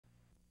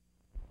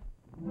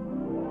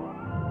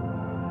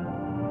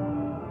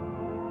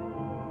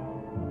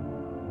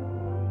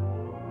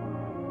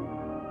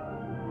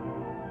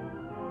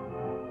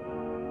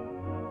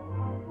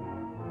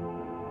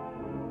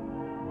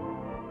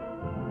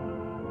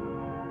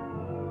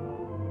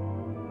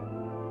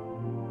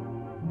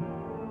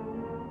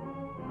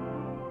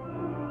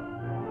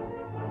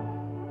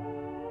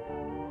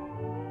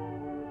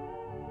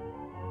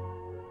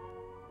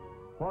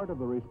Part of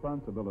the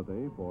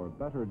responsibility for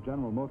better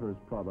General Motors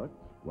products,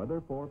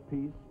 whether for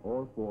peace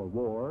or for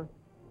war,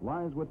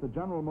 lies with the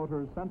General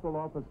Motors Central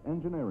Office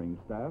engineering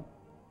staff,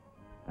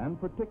 and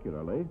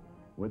particularly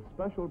with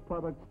special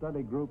product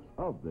study groups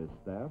of this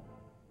staff,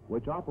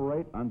 which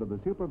operate under the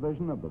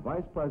supervision of the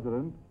Vice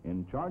President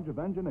in charge of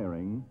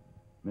engineering,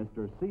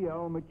 Mr.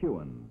 C.L.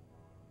 McEwen.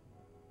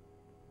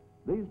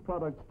 These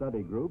product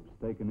study groups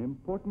take an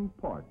important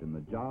part in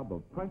the job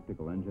of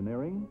practical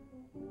engineering,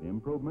 the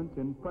improvements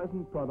in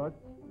present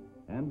products,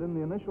 and in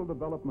the initial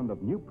development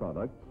of new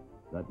products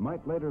that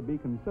might later be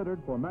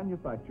considered for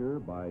manufacture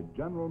by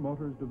General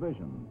Motors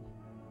divisions.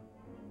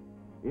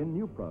 In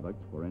new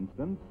products, for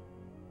instance,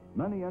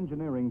 many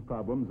engineering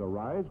problems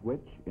arise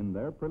which, in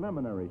their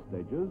preliminary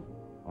stages,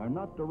 are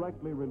not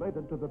directly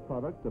related to the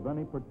products of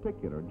any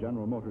particular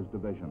General Motors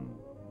division.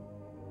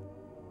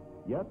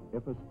 Yet,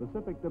 if a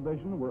specific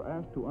division were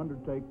asked to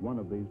undertake one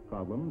of these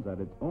problems at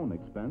its own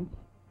expense,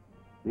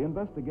 the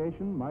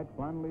investigation might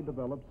finally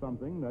develop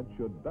something that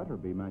should better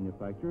be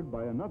manufactured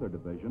by another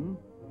division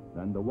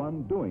than the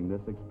one doing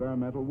this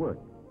experimental work.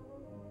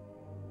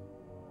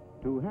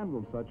 To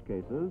handle such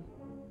cases,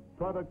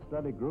 product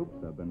study groups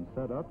have been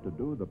set up to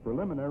do the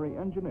preliminary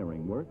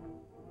engineering work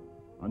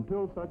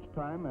until such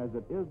time as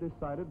it is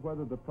decided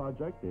whether the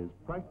project is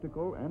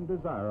practical and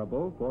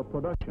desirable for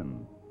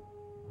production.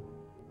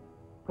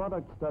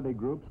 Product study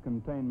groups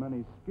contain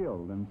many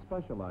skilled and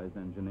specialized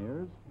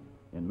engineers,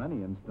 in many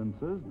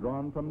instances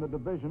drawn from the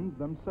divisions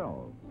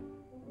themselves.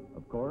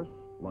 Of course,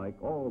 like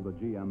all the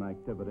GM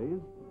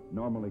activities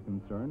normally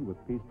concerned with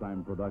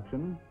peacetime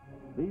production,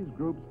 these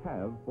groups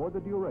have, for the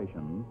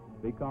duration,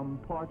 become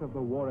part of the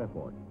war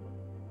effort.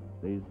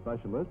 These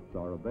specialists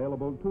are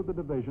available to the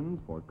divisions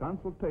for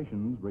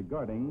consultations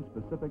regarding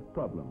specific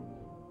problems.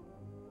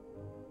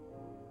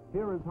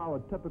 Here is how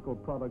a typical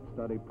product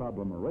study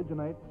problem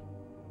originates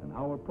and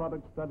how a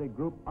product study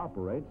group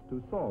operates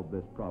to solve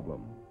this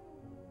problem.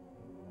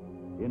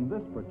 In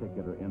this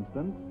particular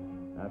instance,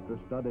 after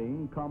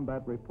studying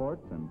combat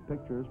reports and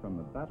pictures from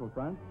the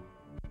battlefront,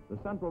 the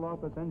Central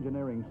Office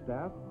engineering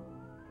staff,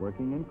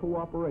 working in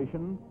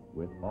cooperation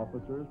with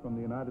officers from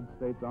the United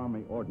States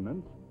Army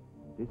Ordnance,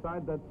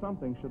 decide that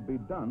something should be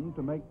done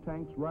to make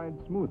tanks ride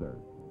smoother.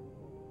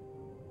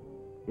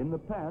 In the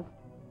past,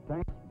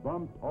 tanks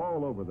bumped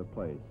all over the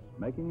place,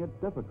 making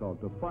it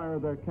difficult to fire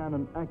their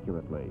cannon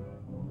accurately.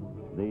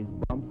 These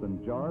bumps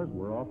and jars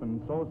were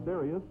often so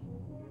serious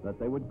that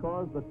they would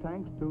cause the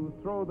tanks to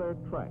throw their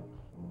tracks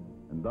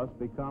and thus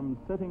become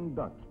sitting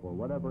ducks for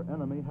whatever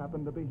enemy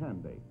happened to be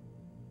handy.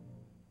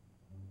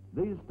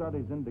 These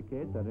studies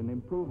indicate that an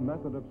improved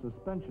method of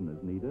suspension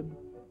is needed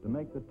to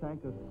make the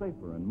tank a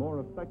safer and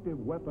more effective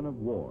weapon of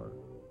war.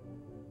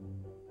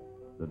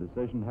 The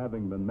decision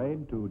having been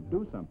made to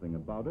do something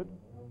about it,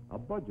 a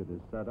budget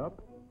is set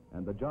up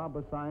and the job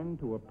assigned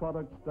to a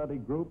product study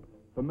group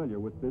familiar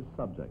with this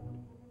subject.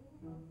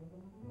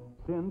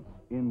 Since,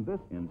 in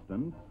this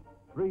instance,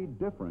 3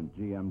 different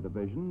GM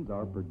divisions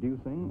are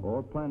producing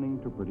or planning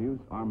to produce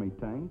Army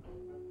tanks,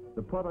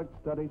 the product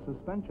study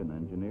suspension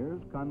engineers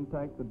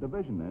contact the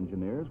division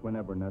engineers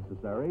whenever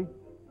necessary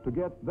to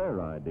get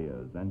their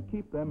ideas and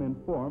keep them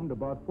informed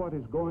about what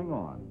is going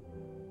on.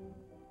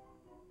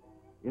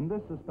 In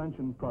this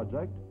suspension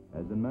project,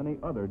 as in many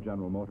other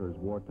General Motors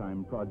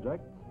wartime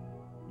projects,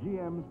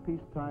 GM's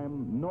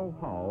peacetime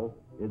know-how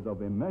is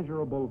of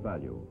immeasurable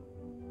value.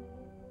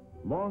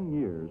 Long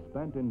years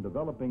spent in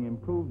developing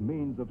improved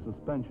means of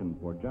suspension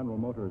for General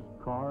Motors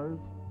cars,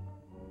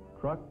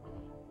 trucks,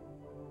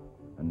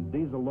 and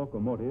diesel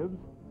locomotives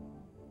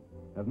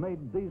have made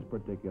these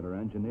particular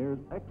engineers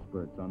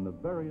experts on the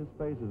various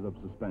phases of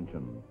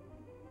suspension.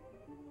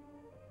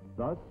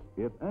 Thus,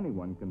 if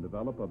anyone can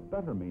develop a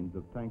better means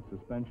of tank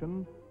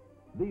suspension,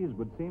 these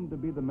would seem to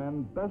be the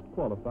men best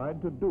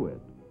qualified to do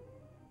it.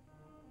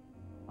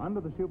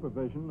 Under the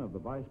supervision of the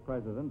Vice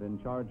President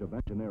in charge of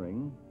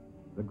engineering,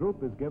 the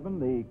group is given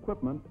the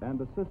equipment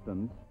and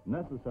assistance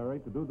necessary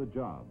to do the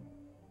job.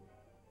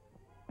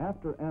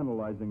 After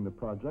analyzing the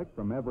project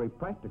from every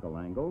practical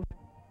angle,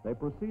 they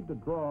proceed to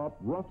draw up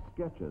rough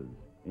sketches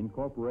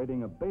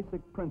incorporating a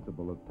basic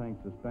principle of tank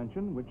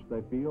suspension which they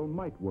feel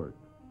might work.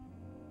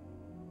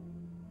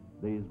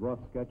 These rough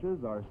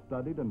sketches are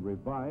studied and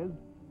revised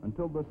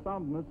until the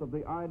soundness of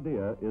the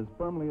idea is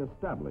firmly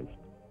established.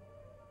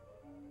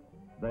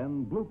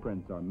 Then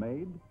blueprints are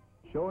made,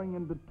 showing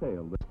in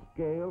detail the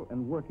scale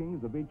and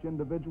workings of each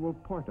individual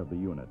part of the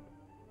unit.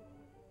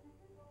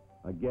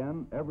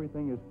 Again,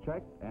 everything is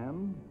checked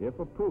and, if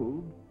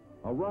approved,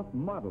 a rough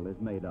model is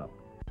made up.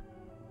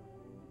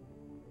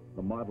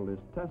 The model is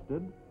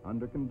tested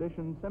under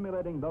conditions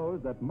simulating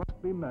those that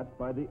must be met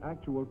by the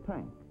actual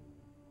tank.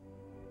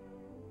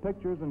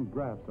 Pictures and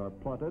graphs are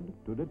plotted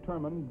to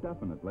determine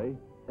definitely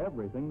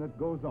everything that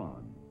goes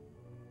on.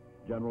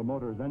 General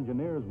Motors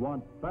engineers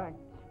want facts,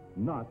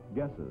 not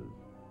guesses.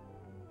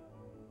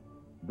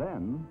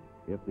 Then,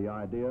 if the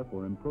idea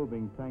for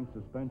improving tank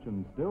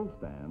suspension still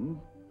stands,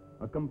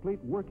 a complete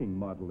working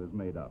model is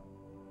made up.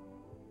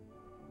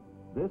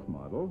 This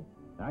model,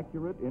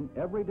 accurate in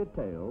every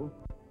detail,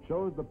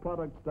 shows the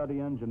product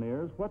study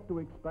engineers what to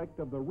expect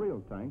of the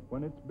real tank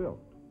when it's built.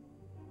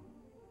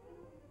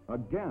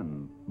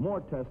 Again,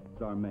 more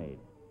tests are made.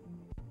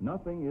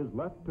 Nothing is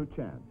left to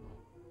chance.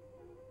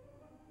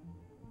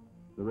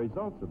 The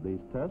results of these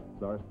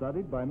tests are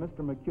studied by Mr.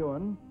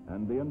 McEwen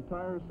and the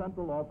entire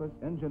Central Office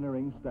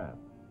engineering staff.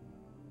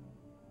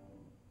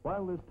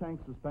 While this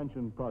tank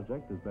suspension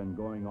project has been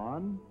going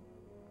on,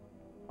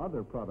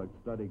 other product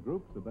study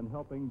groups have been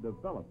helping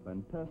develop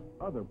and test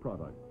other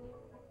products.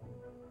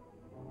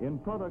 In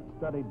product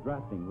study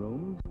drafting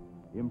rooms,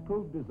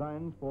 improved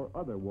designs for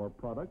other war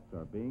products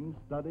are being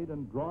studied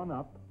and drawn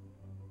up,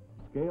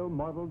 scale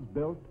models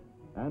built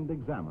and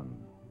examined.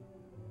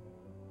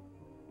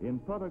 In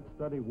product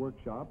study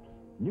workshops,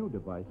 new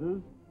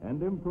devices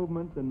and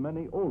improvements in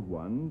many old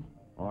ones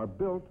are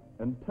built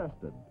and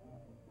tested.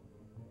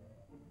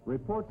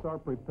 Reports are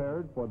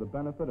prepared for the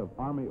benefit of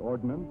Army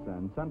Ordnance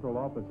and Central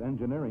Office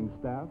engineering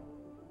staff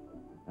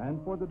and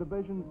for the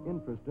divisions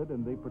interested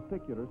in the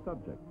particular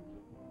subjects.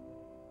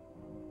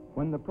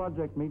 When the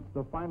project meets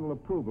the final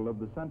approval of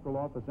the Central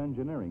Office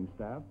engineering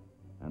staff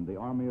and the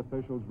Army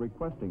officials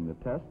requesting the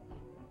tests,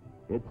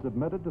 it's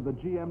submitted to the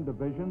GM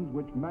divisions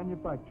which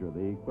manufacture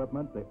the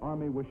equipment the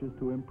Army wishes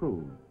to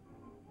improve.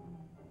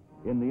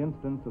 In the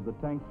instance of the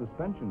tank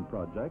suspension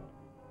project,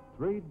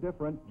 3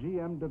 different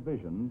GM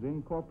divisions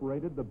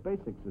incorporated the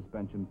basic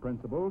suspension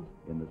principles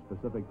in the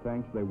specific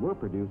tanks they were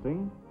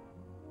producing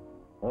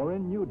or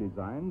in new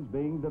designs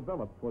being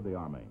developed for the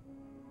Army.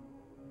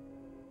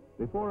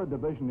 Before a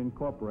division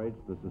incorporates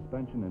the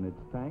suspension in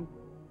its tank,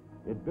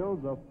 it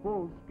builds a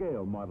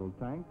full-scale model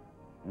tank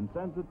and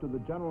sends it to the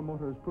General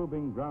Motors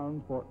proving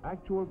grounds for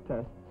actual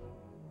tests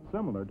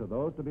similar to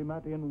those to be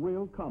met in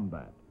real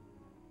combat.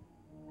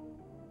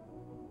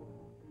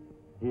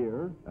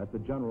 Here, at the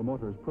General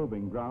Motors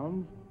proving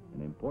grounds,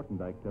 an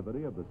important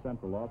activity of the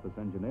Central Office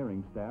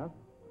engineering staff,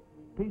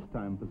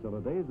 peacetime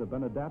facilities have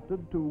been adapted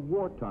to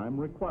wartime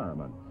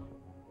requirements.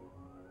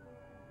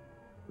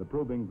 The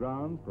proving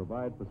grounds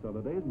provide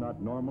facilities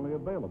not normally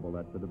available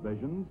at the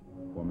divisions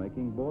for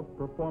making both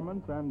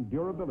performance and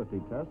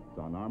durability tests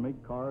on Army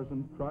cars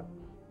and trucks,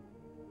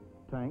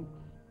 tanks,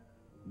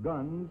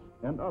 guns,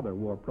 and other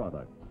war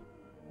products.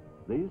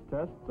 These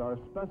tests are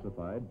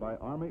specified by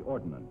Army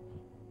Ordnance.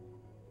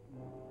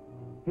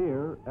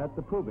 Here, at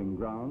the proving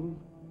grounds,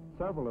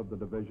 several of the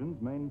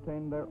divisions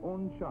maintain their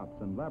own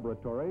shops and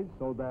laboratories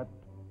so that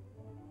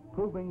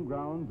proving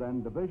grounds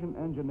and division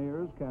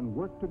engineers can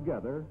work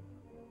together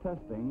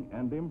testing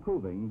and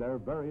improving their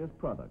various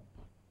products.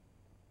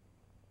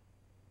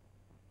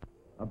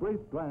 A brief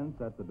glance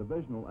at the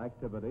divisional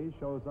activity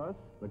shows us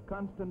the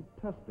constant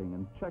testing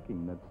and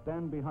checking that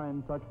stand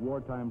behind such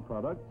wartime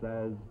products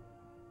as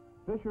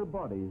Fisher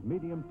Body's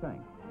medium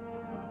tank,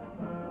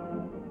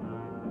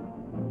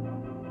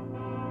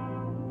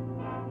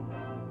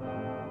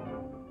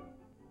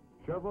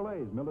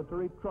 Chevrolet's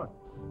military trucks,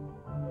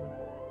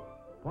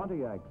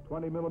 Pontiac's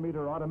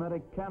 20mm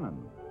automatic cannon,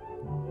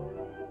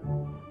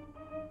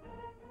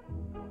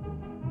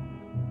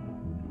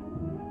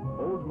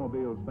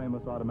 Oldsmobile's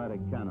famous automatic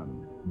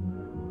cannon,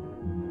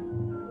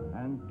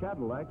 and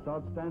Cadillac's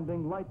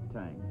outstanding light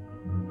tank.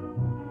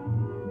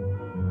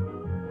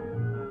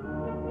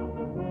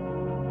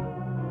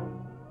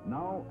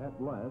 Now,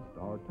 at last,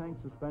 our tank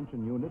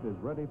suspension unit is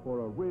ready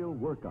for a real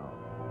workout.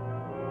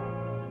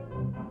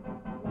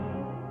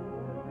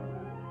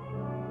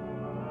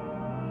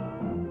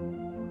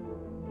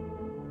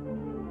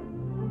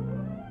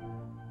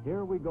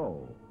 Here we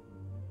go,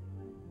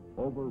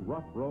 over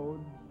rough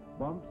roads,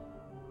 bumps,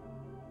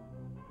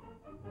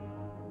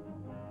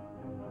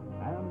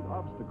 and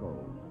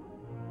obstacles,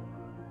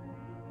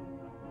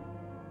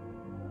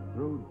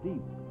 through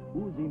deep,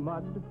 oozy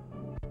mud,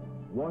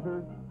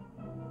 water,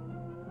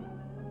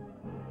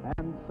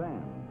 and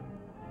sand,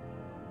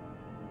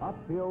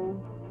 uphill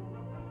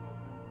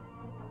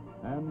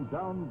and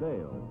down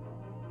dale.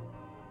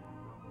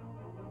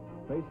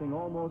 Facing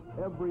almost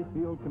every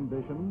field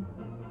condition,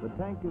 the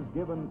tank is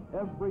given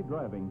every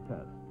driving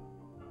test.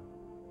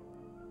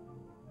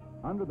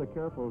 Under the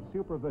careful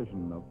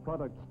supervision of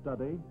product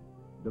study,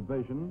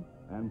 division,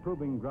 and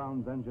proving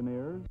grounds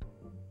engineers,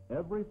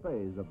 every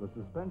phase of the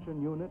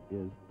suspension unit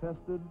is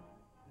tested,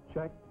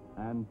 checked,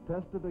 and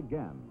tested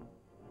again.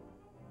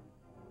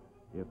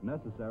 If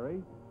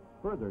necessary,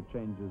 further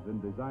changes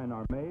in design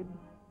are made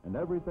and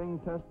everything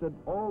tested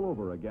all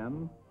over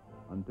again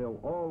until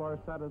all are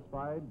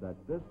satisfied that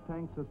this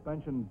tank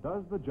suspension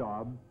does the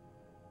job,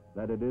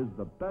 that it is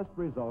the best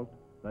result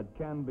that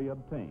can be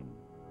obtained.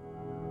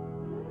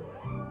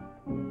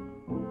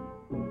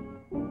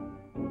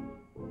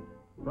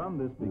 From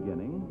this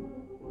beginning,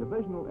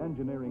 divisional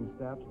engineering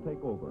staffs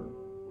take over.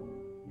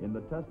 In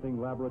the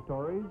testing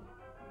laboratories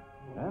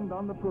and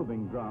on the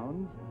proving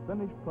grounds,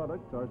 finished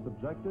products are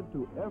subjected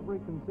to every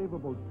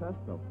conceivable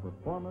test of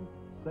performance,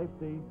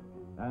 safety,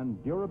 and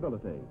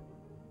durability.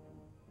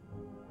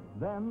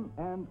 Then,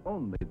 and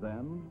only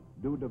then,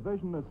 do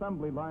division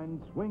assembly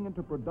lines swing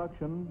into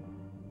production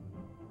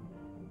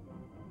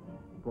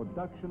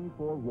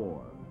for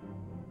war.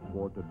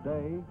 For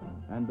today,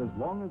 and as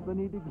long as the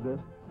need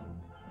exists,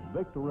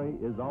 victory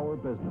is our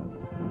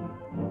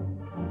business.